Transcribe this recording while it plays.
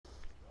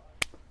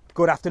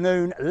Good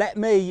afternoon. Let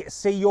me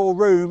see your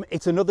room.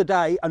 It's another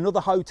day, another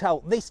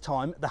hotel, this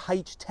time the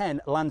H10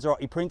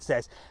 Lanzarote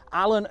Princess.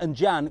 Alan and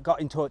Jan got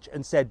in touch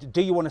and said,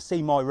 do you want to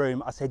see my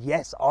room? I said,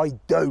 yes, I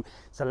do.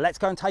 So let's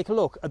go and take a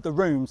look at the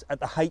rooms at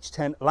the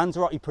H10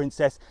 Lanzarote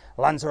Princess,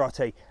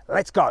 Lanzarote.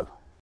 Let's go.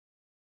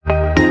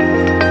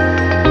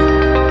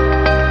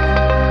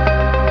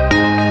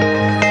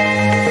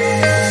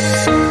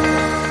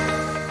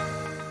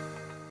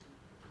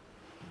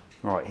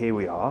 Right, here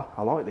we are.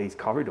 I like these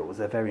corridors,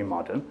 they're very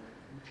modern.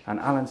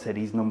 And Alan said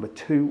he's number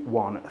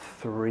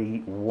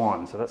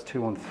 2131, so that's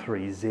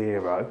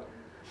 2130.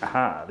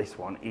 Aha, this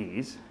one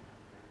is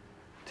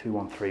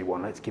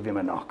 2131. Let's give him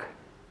a knock.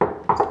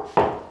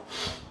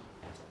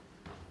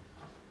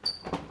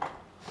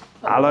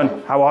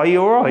 Alan, how are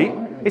you? All right?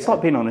 It's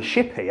like being on a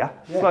ship here. Yeah,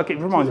 it's like it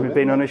reminds me of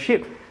being on a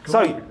ship.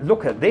 So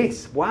look at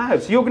this. Wow,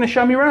 so you're going to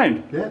show me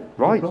around? Yeah,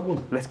 right. No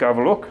problem. Let's go have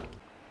a look.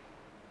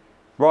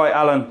 Right,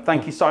 Alan,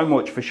 thank you so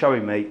much for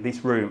showing me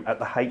this room at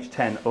the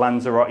H10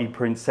 Lanzarote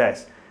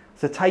Princess.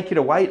 So take it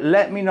away,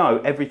 let me know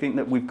everything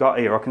that we've got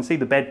here. I can see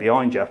the bed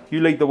behind you. You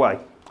lead the way.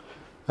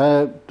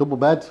 Double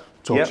bed,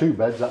 so yep. 2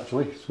 beds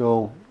actually.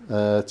 So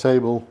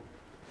table,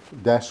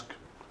 desk.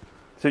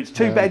 So it's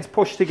 2 beds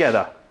pushed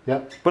together.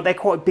 Yeah. But they're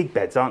quite big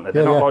beds, aren't they?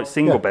 They're not like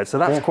single beds. So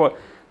that's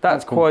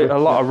quite a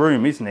lot of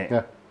room, isn't it?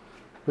 Yeah.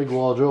 Big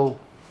wardrobe.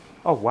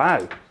 Oh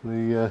wow.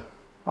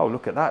 Oh,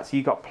 look at that. So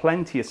you've got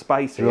plenty of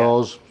space here.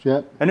 Drawers,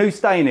 yeah. And who's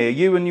staying here?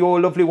 You and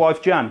your lovely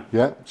wife, Jan?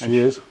 Yeah, she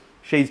is.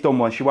 She's done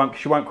one. She won't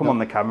come on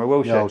the camera,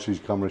 will she? No, she's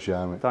camera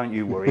shy, mate. Don't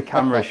you worry.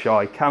 Camera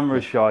shy, camera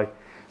shy.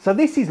 So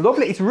this is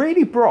lovely. It's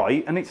really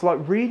bright and it's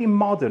like really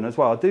modern as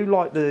well. I do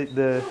like the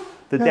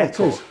decor. It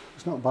is.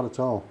 It's not bad at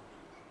all.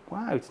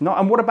 Wow, it's not.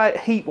 And what about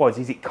heat-wise?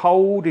 Is it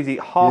cold? Is it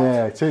hot?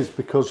 Yeah, it is,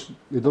 because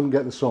you don't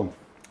get the sun.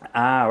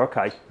 Ah,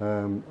 okay.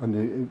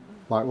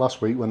 Like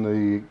last week when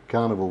the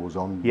carnival was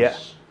on, yeah.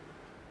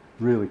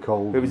 Really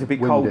cold. It was a bit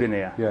windy. cold in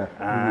here. Yeah,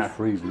 it was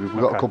freezing. We've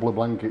got a couple of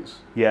blankets.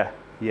 Yeah,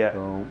 yeah.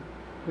 So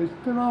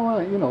they're all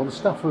right, you know. The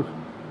staff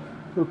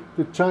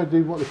they try to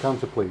do what they can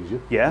to please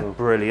you. Yeah, so.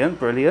 Brilliant,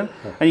 brilliant.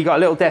 Yeah. And you got a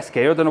little desk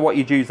here. I don't know what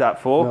you'd use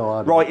that for. No, I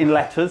don't. Writing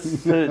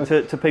letters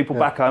to people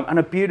back home, and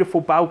a beautiful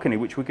balcony,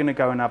 which we're going to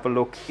go and have a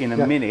look in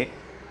a minute.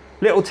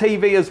 Little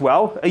TV as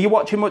well. Are you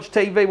watching much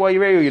TV while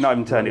you're here, or you're not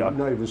even turning it on?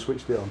 Not even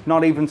switched it on.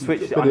 Not even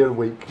switched it on? It's been here a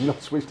week,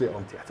 not switched it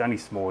on. It's only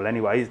small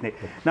anyway, isn't it?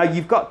 Now,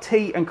 you've got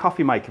tea and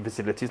coffee making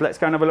facilities. Let's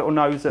go and have a little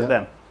nose at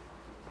them.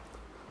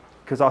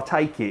 Because I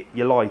take it,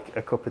 you like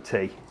a cup of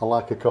tea. I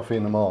like a coffee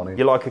in the morning.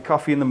 You like a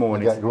coffee in the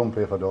morning? I get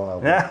grumpy if I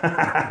don't have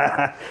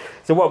one.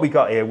 So what we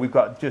got here, we've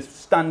got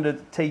just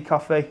standard tea,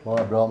 coffee. Well,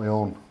 I brought my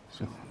own.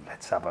 So.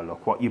 Let's have a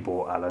look what you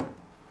bought, Alan.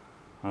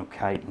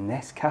 Okay,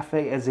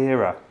 Nescafe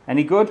Azera.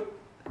 Any good?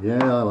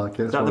 Yeah, I like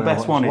it. Is that the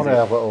best one, is it? I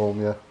have at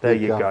home, yeah. There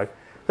you go.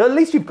 So at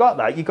least you've got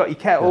that. You've got your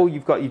kettle,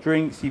 you've got your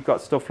drinks, you've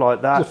got stuff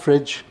like that. It's a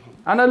fridge.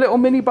 And a little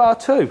mini bar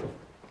too.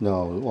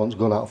 No, one's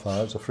gone out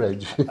far, it's a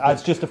fridge.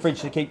 It's just a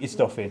fridge to keep your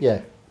stuff in?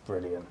 Yeah.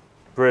 Brilliant.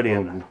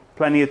 Brilliant.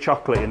 Plenty of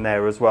chocolate in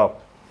there as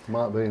well.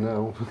 Might be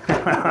now.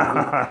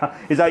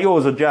 Is that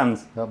yours or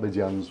Jan's? That'll be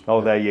Jan's. Oh,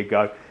 there you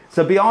go.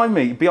 So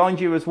behind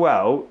you as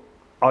well,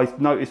 I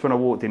noticed when I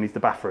walked in, is the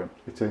bathroom.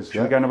 It is,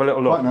 Should we go and have a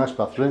little look? Quite a nice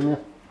bathroom, yeah.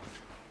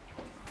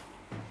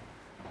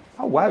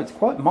 Oh wow, it's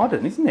quite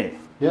modern, isn't it?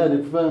 Yeah,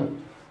 they've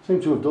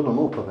seem to have done them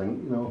up, I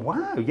think. You know.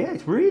 Wow, yeah,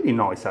 it's really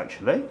nice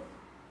actually.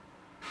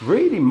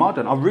 Really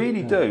modern. I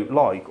really do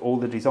like all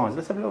the designs.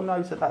 Let's have a little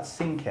nose at that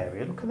sink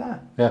area. Look at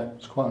that. Yeah,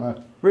 it's quite nice.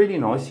 Really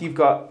nice. You've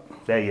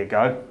got, there you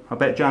go. I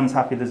bet Jan's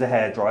happy there's a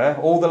hairdryer.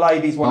 All the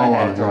ladies want a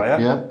hairdryer.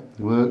 Yeah, it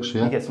works,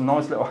 yeah. You get some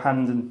nice little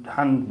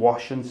hand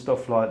wash and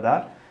stuff like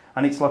that.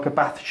 And it's like a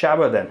bath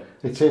shower then.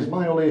 It is.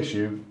 My only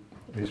issue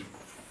is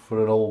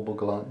for an old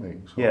bugger like me.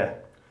 So yeah.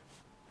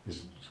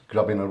 Is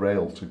grabbing a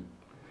rail to,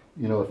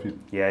 you know, if you...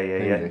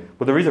 Yeah.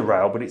 Well, there is a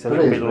rail, but it's a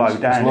little bit low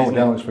down, it's low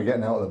down, it's for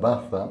getting out of the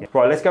bath, that. Yeah.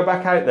 Right, let's go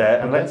back out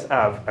there and let's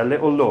have a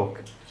little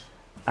look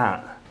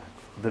at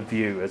the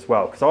view as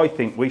well, because I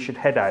think we should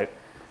head out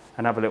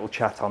and have a little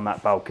chat on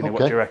that balcony.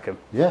 What do you reckon?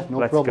 Yeah, no problem.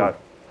 Let's go.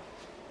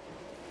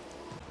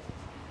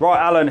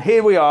 Right, Alan,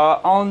 here we are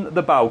on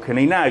the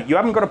balcony. Now, you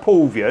haven't got a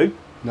pool view.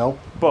 No.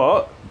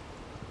 But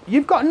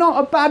you've got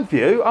not a bad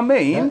view. I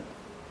mean,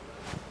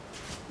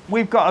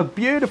 we've got a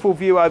beautiful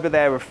view over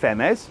there of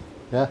Femez.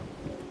 Yeah.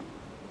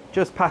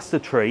 Just past the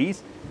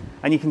trees.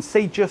 And you can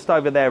see just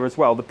over there as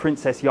well, the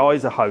Princess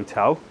Yaiza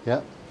Hotel.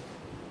 Yeah.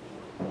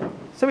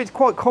 So it's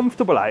quite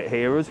comfortable out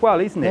here as well,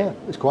 isn't it? Yeah,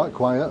 it's quite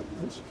quiet.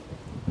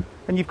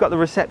 And you've got the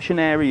reception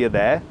area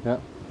there. Yeah.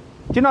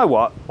 Do you know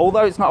what?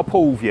 Although it's not a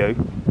pool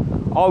view,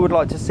 I would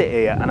like to sit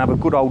here and have a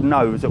good old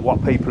nose at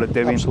what people are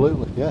doing.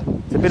 Absolutely, yeah.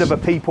 It's a bit of a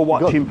people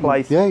watching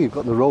place. Yeah, you've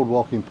got the road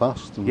walking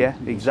past. And yeah,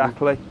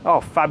 exactly.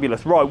 Oh,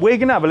 fabulous. Right, we're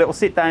going to have a little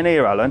sit down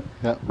here, Alan.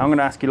 Yeah. I'm going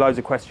to ask you loads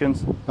of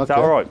questions. Okay. Is that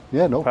all right?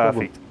 Yeah, no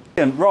Perfect.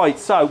 Problem. Right,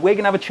 so we're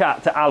going to have a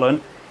chat to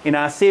Alan in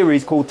our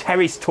series called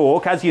Terrace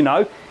Talk. As you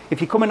know, if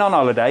you're coming on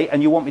holiday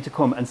and you want me to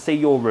come and see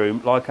your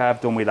room, like I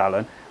have done with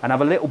Alan, and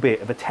have a little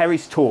bit of a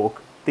terrace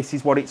talk, this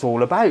is what it's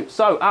all about.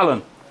 So,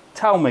 Alan,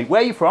 tell me,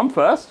 where are you from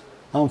first?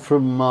 I'm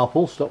from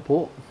Marple,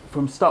 Stockport.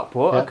 From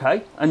Stockport, Yeah.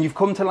 okay. And you've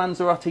come to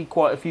Lanzarote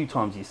quite a few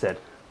times, you said?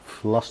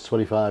 For the last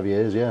 25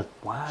 years, yeah.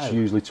 Wow. It's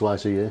usually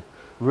twice a year.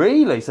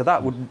 Really? So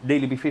that would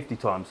nearly be 50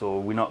 times,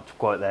 or we're not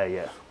quite there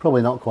yet?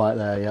 Probably not quite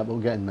there yet, but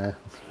we're getting there.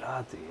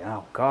 Bloody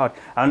hell, God.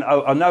 And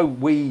I know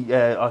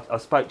I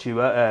spoke to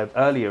you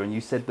earlier, and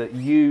you said that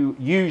you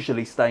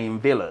usually stay in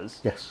villas.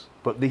 Yes.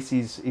 But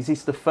is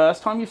this the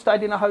first time you've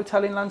stayed in a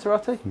hotel in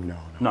Lanzarote?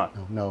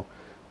 No.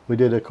 We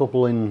did a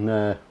couple in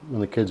when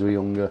the kids were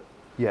younger.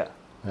 Yeah.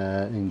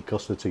 In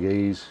Costa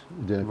Teguise.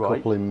 We did a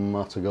couple in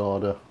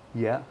Matagorda.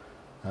 Yeah.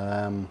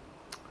 And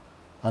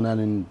then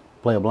in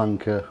Playa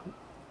Blanca,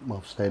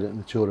 I've stayed at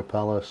Natura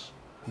Palace,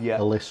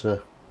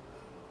 Elissa,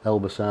 El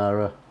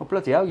Basara. Oh,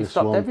 bloody hell, you've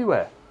stopped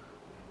everywhere.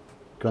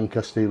 Gran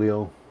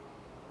Castillo.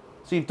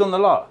 So you've done a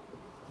lot?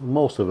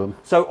 Most of them.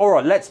 So, all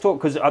right, let's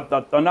talk, because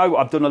I know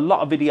I've done a lot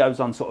of videos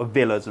on sort of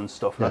villas and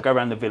stuff, and I go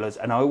around the villas,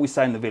 and I always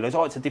say in the villas,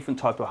 oh, it's a different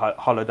type of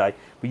holiday.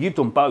 But you've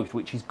done both,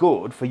 which is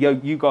good for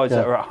you guys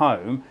that are at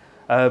home,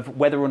 of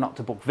whether or not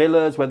to book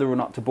villas, whether or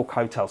not to book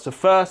hotels. So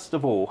first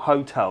of all,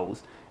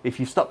 hotels, if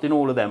you've stopped in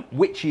all of them,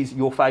 which is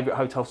your favourite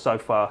hotel so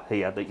far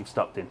here that you've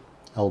stopped in?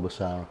 El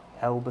Basara.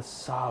 El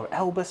Basara.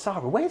 El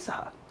Basara, where's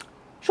that?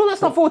 Sure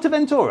that's not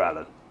Fuerteventura,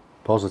 Alan?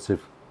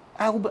 Positive.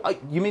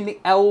 You mean the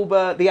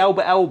Elba? The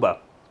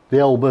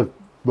Elba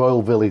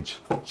Royal Village.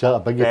 I beg your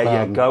pardon.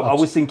 There you go. I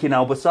was thinking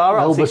El Basara.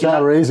 El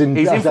Basara is in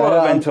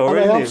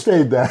Fuerteventura, isn't it? I've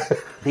stayed there.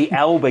 The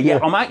Elba, yeah.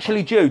 I'm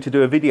actually due to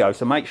do a video,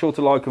 so make sure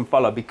to like and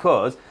follow,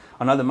 because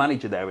I know the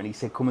manager there, and he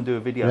said, come and do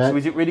a video. Yeah. So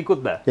is it really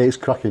good there? Yeah, it's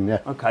cracking, yeah.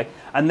 Okay.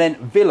 And then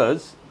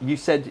villas, you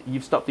said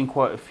you've stopped in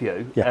quite a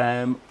few.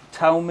 Yeah.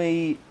 Tell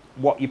me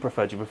what you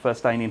prefer. Do you prefer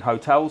staying in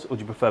hotels, or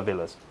do you prefer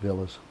villas?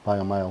 Villas, by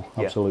a mile,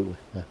 absolutely.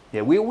 Yeah.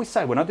 Yeah, we always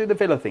say, when I do the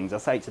villa things, I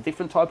say it's a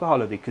different type of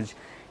holiday, because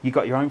you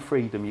got your own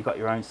freedom, you got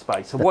your own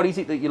space. So what is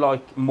it that you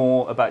like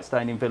more about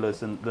staying in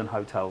villas than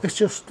hotels? It's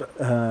just,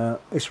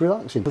 it's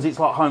relaxing. Because it's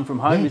like home from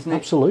home, isn't it?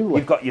 Absolutely.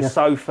 You've got your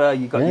sofa,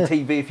 you've got your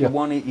TV if you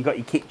want it, you've got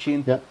your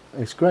kitchen. Yeah,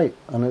 it's great.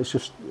 And it's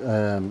just,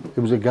 it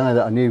was a guy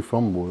that I knew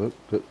from work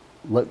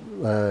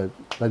that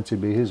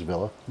rented me his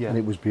villa, and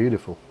it was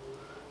beautiful.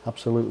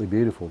 Absolutely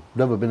beautiful.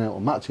 Never been able to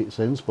match it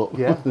since, but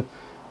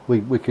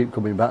we keep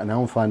coming back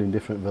now and finding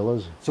different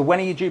villas. So when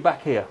are you due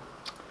back here?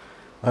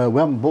 We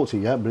haven't booked it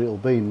yet, but it'll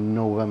be in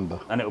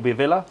November. And it'll be a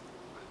villa?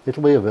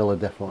 It'll be a villa,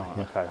 definitely.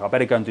 Oh, okay, I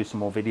better go and do some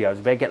more videos.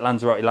 I better get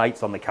Lanzarote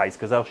Lakes on the case,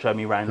 because they'll show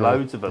me around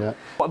loads of them. Yeah.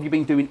 What have you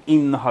been doing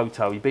in the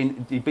hotel? You've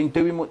been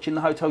doing much in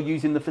the hotel,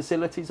 using the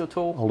facilities at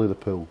all? Only the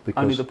pool.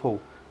 Because only the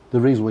pool? The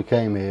reason we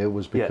came here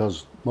was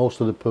because most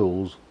of the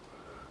pools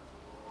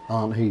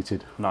aren't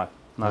heated. No,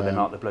 they're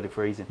not. They're bloody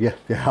freezing. Yeah,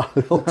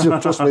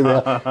 trust me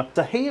there.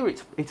 So here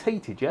it's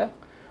heated, yeah?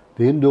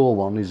 The indoor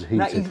one is heated.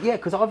 Now, yeah,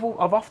 because I've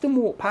often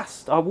walked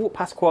past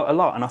quite a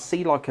lot, and I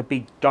see like a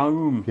big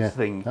dome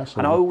thing,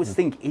 and I always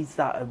think,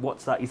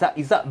 what's that? Is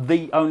that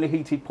the only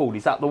heated pool?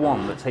 Is that the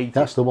one that's heated?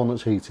 That's the one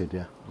that's heated,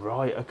 yeah.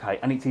 Right, okay,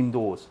 and it's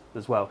indoors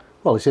as well.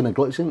 Well, it's in a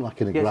glass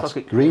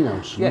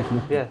greenhouse.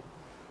 Yeah.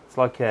 It's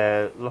like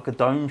a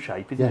dome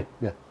shape, isn't it?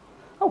 Yeah.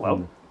 Oh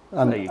well,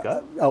 and there you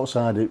go.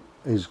 Outside it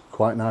is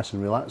quite nice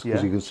and relaxed,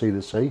 because you can see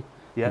the sea.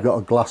 Yeah. You've got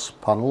a glass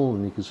panel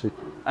and you can see.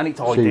 And it's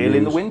ideal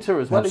in the winter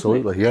as well,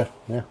 absolutely, isn't it?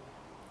 Yeah.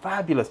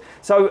 Fabulous.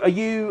 So are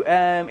you,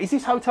 is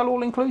this hotel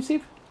all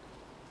inclusive?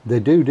 They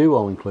do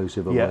all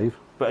inclusive, I believe.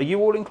 But are you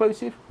all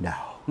inclusive?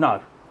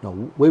 No,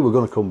 we were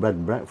going to come bed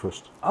and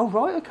breakfast. Oh,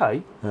 right,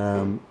 okay.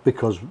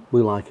 Because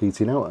we like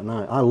eating out at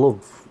night. I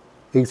love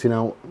eating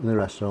out in the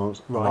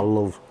restaurants. Right. And I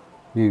love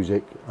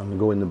music and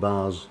go in the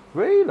bars.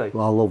 Really?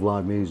 I love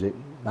live music.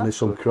 And there's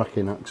some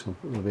cracking acts.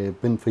 I've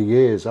been for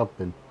years, I've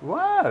been.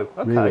 Wow,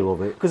 okay. Really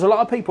love it. Because a lot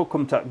of people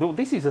come to, well,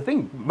 this is the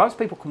thing, most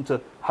people come to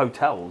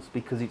hotels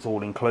because it's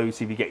all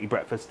inclusive, you get your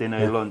breakfast,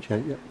 dinner, lunch.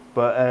 Yeah.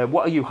 But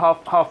what are you,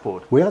 half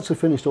board? We actually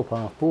finished up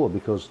half board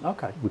because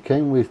we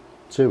came with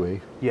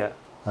TUI. Yeah.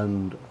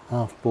 And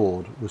half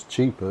board was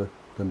cheaper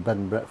than bed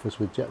and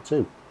breakfast with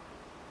Jet2.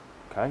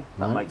 Okay,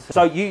 that makes sense.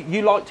 So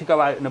you like to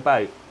go out and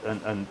about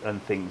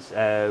and things.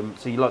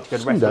 So you like to go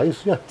to restaurants. Some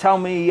days, yeah. Tell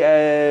me,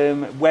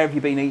 where have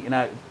you been eating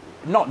out?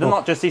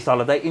 Not just this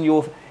holiday. In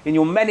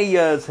your many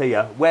years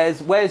here,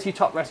 where's your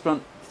top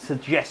restaurant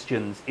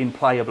suggestions in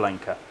Playa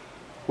Blanca?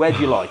 Where do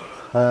you like?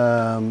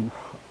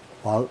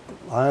 Well,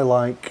 I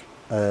like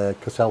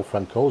Castel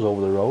Franco's over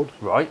the road.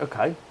 Right.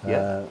 Okay.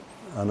 Yeah.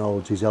 I know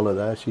Gisela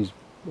there. She's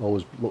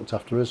always looked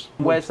after us.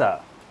 Where's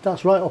that?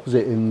 That's right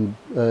opposite in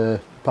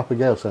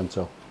Papagayo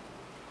Centre.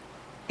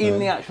 In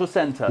the actual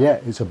centre? Yeah,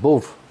 it's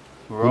above.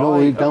 Right,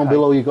 you know, down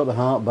below you've got the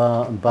Heart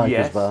Bar and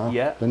Biker's Bar.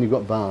 Yeah. Then you've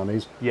got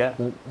Barney's. Yeah.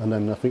 And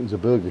then I think there's a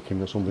Burger King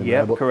or something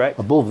there. But correct.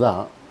 Above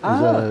that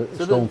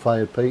is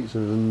stone-fired pizzas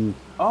and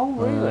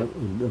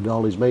and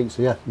all his mates.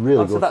 Yeah,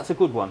 really good. So that's a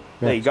good one.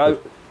 Yeah, there you go.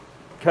 Good.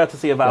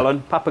 Courtesy of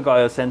Alan,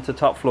 Papagayo Centre,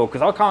 top floor,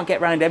 because I can't get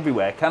round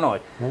everywhere, can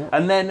I? Yeah.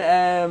 And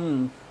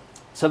then,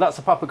 so that's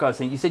the Papagayo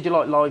thing. You said you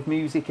like live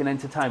music and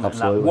entertainment.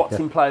 Absolutely, and that. What's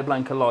in Playa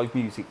Blanca live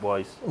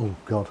music-wise? Oh,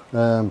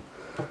 God.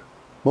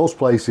 Most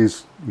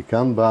places you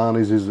can.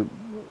 Barney's is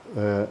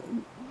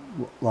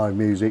live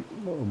music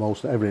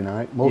most every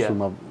night. Most of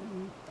them.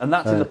 And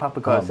that's in the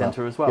Papagayo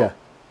Centre as well? Yeah.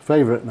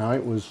 Favourite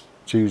night was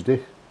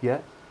Tuesday. Yeah.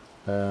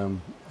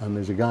 And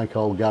there's a guy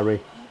called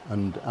Gary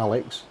and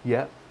Alex.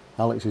 Yeah.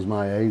 Alex is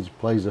my age,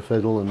 plays the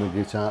fiddle and the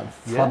guitar.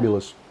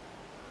 Fabulous.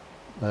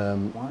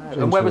 Wow.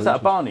 And where was that,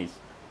 at Barney's?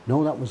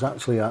 No, that was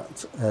actually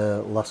at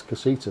Las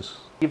Casitas.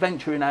 You're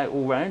venturing out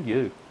all round,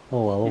 you?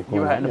 Oh, I love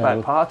going You're out and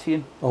about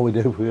partying? Oh, we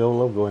do. We all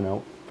love going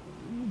out.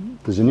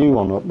 There's a new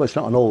one up, but it's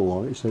not an old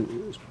one.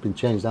 It's been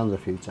changed hands a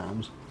few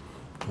times.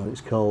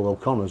 It's called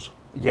O'Connor's.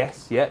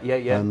 Yes, yeah.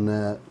 And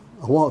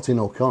I walked in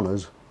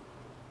O'Connor's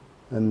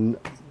and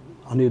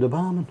I knew the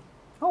barman.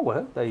 Oh,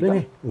 well, there you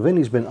go.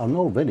 Vinny's been, I've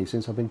known Vinny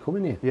since I've been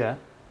coming here. Yeah.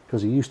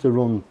 Because he used to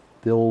run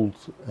the old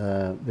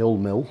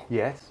mill.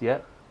 Yes, yeah.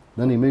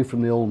 Then he moved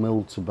from the old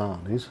mill to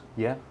Barney's.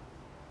 Yeah.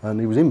 And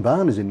he was in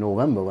Barney's in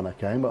November when I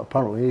came, but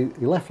apparently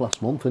he left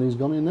last month and he's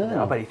gone in there.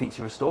 Yeah, I bet he thinks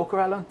you're a stalker,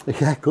 Alan.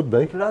 Yeah, could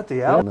be. Bloody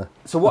hell. Yeah.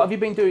 So what have you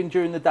been doing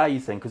during the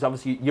days then? Because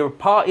obviously you're a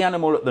party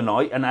animal at the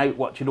night and out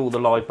watching all the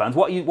live bands.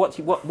 What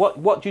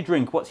do you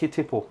drink? What's your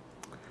tipple?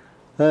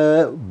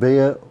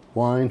 Beer,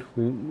 wine.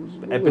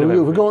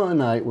 We're going out at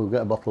night, we'll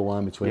get a bottle of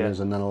wine between us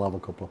and then I'll have a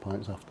couple of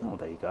pints after. Oh,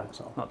 there you go.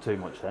 So, not too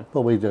much then.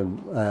 But we do.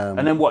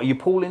 And then what, are you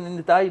pooling in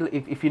the day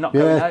if you're not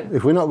going out?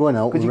 If we're not going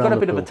out, because you've got a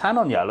bit of a tan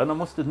on you, Alan, I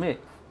must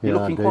admit. You're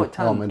looking quite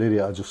tan. I'm an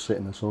idiot, I just sit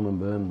in the sun and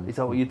burn me. Is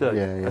that what you do?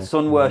 Yeah. A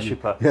sun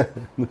worshipper? Yeah.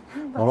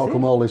 I'll not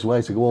come all this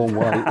way to go home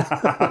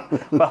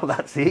white. Well,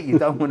 that's it, you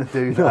don't want to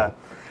do that.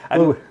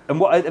 And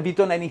what, have you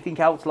done anything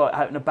else like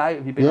out and about?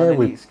 Have you been on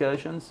any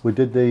excursions? We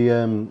did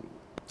the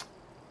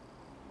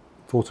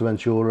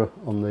Fuerteventura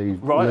on the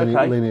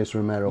Linus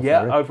Romero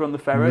ferry. Yeah, over on the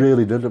ferry.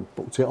 Really did. I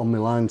booked it on my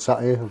line,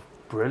 sat here.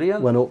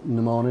 Brilliant. Went up in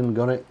the morning and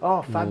got it.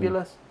 Oh,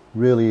 fabulous.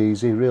 Really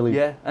easy, really.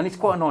 Yeah, and it's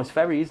quite a nice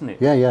ferry, isn't it?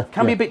 Yeah.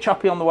 Can be a bit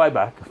choppy on the way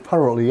back.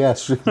 Apparently,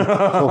 yes.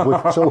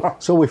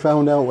 so we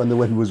found out when the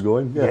wind was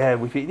going. Yeah,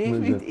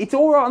 it's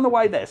all right on the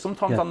way there.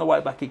 Sometimes on the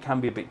way back it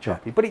can be a bit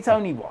choppy, but it's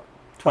only, what,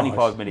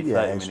 25 minutes,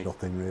 30 minutes? Yeah, it's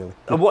nothing really.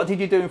 And what did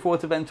you do in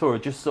Fuerteventura?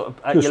 Just sort of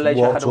at your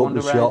leisure, had a wander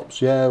around? Shops,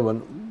 yeah,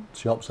 went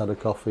shops, had a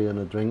coffee and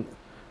a drink.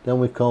 Then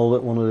we called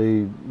at one of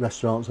the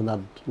restaurants and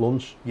had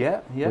lunch.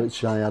 Yeah.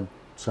 Which I had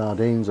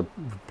sardines, a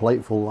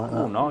plateful like that.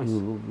 Oh, nice. It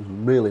was a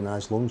really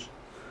nice lunch.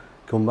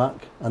 Come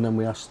back and then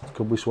we asked,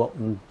 could we swap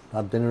and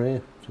have dinner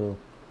here? So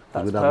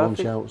we'd have lunch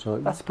out. So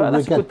that's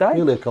a good day.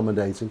 Really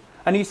accommodating.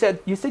 And you said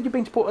you've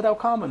been to Puerto del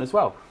Carmen as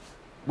well.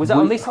 Was that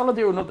on this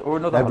holiday or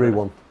another?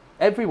 Everyone.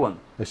 Holiday? Everyone.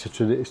 It's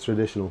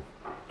traditional.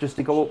 Just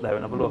to go up there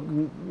and have a look.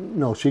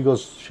 No, she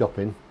goes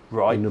shopping.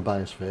 Right. In the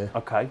biosphere.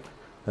 Okay.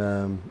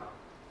 I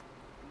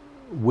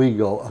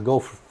go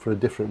for a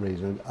different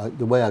reason.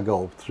 The way I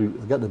go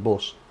through, I get the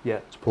bus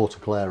to Porto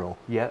Claro.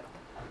 Yeah.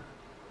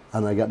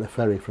 And I get the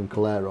ferry from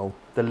Calero.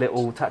 The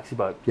little taxi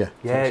boat. Yeah.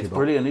 Yeah, it's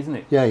brilliant, isn't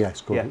it? Yeah, it's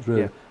good. It's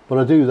really. But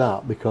I do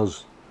that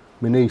because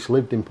my niece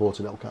lived in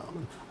Porto del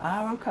Carmen.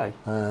 Ah, okay.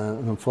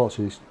 And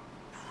unfortunately,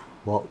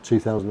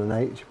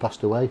 2008, she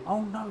passed away.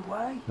 Oh, no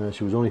way.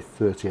 She was only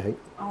 38.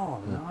 Oh,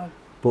 no.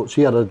 But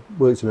she had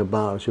worked in a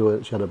bar. She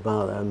had a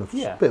bar there, and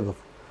a bit of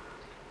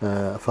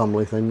a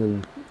family thing.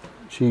 And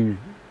she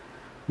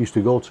used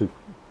to go to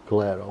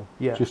Calero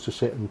just to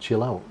sit and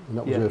chill out, and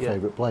that was her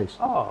favourite place.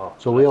 Oh,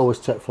 so we always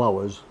take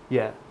flowers.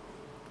 Yeah.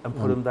 And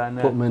put them down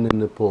there. Put them in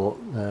the port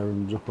there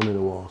and drop them in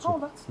the water. Oh,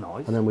 that's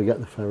nice. And then we get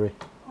the ferry.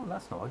 Oh,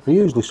 that's nice. And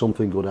usually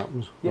something good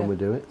happens when we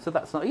do it. So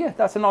that's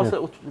that's a nice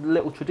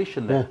little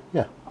tradition there.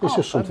 Yeah. It's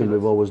just something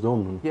we've always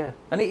done. Yeah.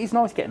 And it is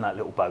nice getting that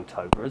little boat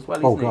over as well,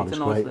 isn't it? It's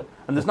great.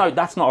 And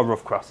that's not a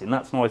rough crossing.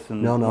 That's nice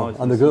and no. Nice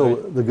and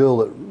the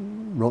girl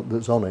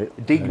that's on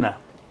it, Digna.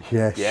 She's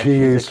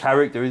a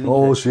character, isn't she?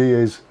 Oh, she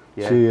is.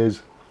 Yeah. She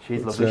is.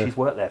 She's lovely. She's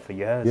worked there for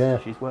years. Yeah.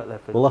 She's worked there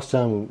for. Well, last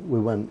time we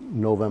went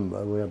in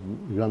November, we had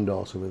my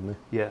granddaughter with me.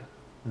 Yeah.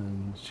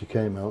 And she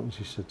came out and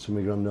she said to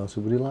my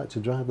granddaughter, "Would you like to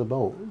drive the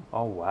boat?"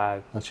 Oh,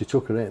 wow. And she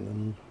took her in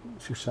and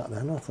she sat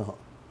there and I thought,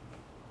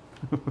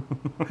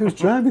 who's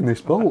driving this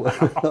boat?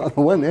 I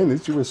went in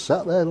and she was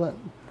sat there like.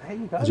 There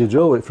you go. And she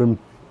drove it from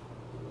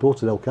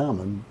Porto del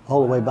Carmen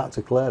all the way back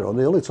to Calero, and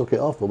they only took it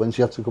off her when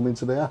she had to come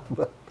into the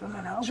harbour.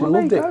 She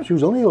loved it. She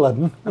was only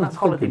 11. And that's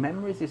holiday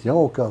memories, isn't it?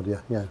 Oh, God,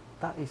 yeah.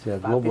 That is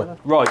fabulous.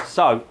 Right,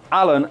 so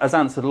Alan has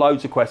answered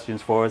loads of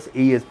questions for us.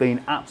 He has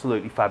been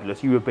absolutely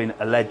fabulous. You have been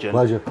a legend.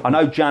 Pleasure. I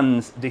know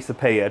Jan's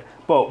disappeared,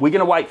 but we're going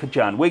to wait for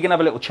Jan. We're going to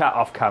have a little chat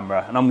off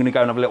camera, and I'm going to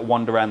go and have a little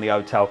wander around the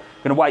hotel.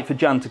 I'm going to wait for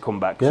Jan to come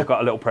back, because I've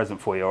got a little present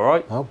for you, all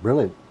right? Oh,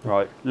 brilliant.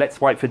 Right, let's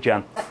wait for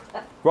Jan.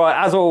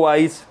 Right, as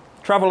always,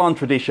 travel on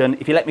tradition.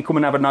 If you let me come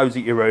and have a nose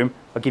at your room,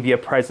 I'll give you a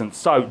present.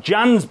 So,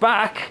 Jan's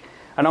back,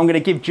 and I'm going to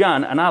give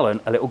Jan and Alan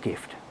a little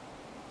gift.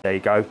 There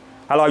you go.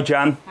 Hello,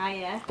 Jan.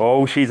 Hiya.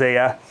 Oh, she's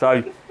here.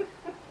 So,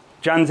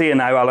 Jan's here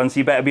now, Alan, so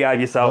you better behave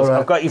yourselves. Right.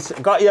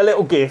 I've got you a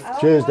little gift. Oh,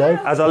 cheers, Dave.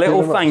 As a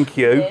little thank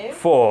you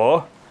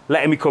for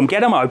letting me come.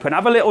 Get them open,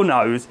 have a little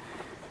nose.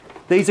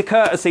 These are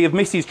courtesy of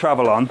Mrs.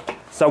 TravelON.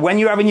 So when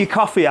you're having your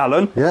coffee,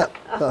 Alan, that's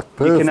perfect.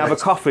 You can have a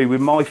coffee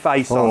with my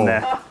face on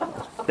there.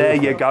 There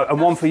you go.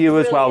 And one for you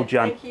as well,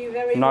 Jan. Thank you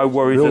very much. No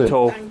worries at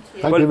all. Thank you.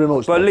 Thank you very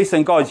much. But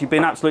listen, guys, you've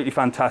been absolutely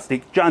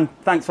fantastic. Jan,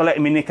 thanks for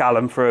letting me nick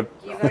Alan for a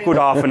good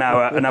half an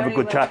hour and have a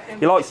good chat.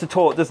 He likes to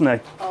talk, doesn't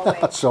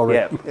he? Sorry.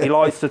 Yeah, he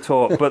likes to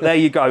talk. But there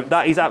you go.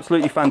 That is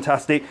absolutely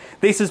fantastic.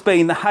 This has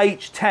been the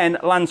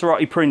H10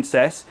 Lanzarote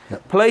Princess.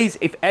 Yep. Please,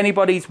 if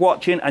anybody's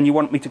watching and you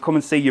want me to come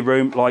and see your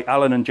room, like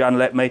Alan and Jan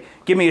let me,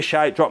 give me a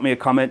shout, drop me a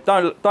comment.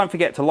 Don't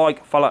forget to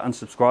like, follow and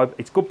subscribe.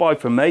 It's goodbye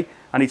from me,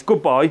 and it's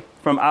goodbye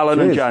from Alan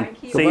and Jan.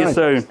 See you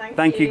soon.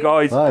 Thank you,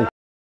 guys. Bye.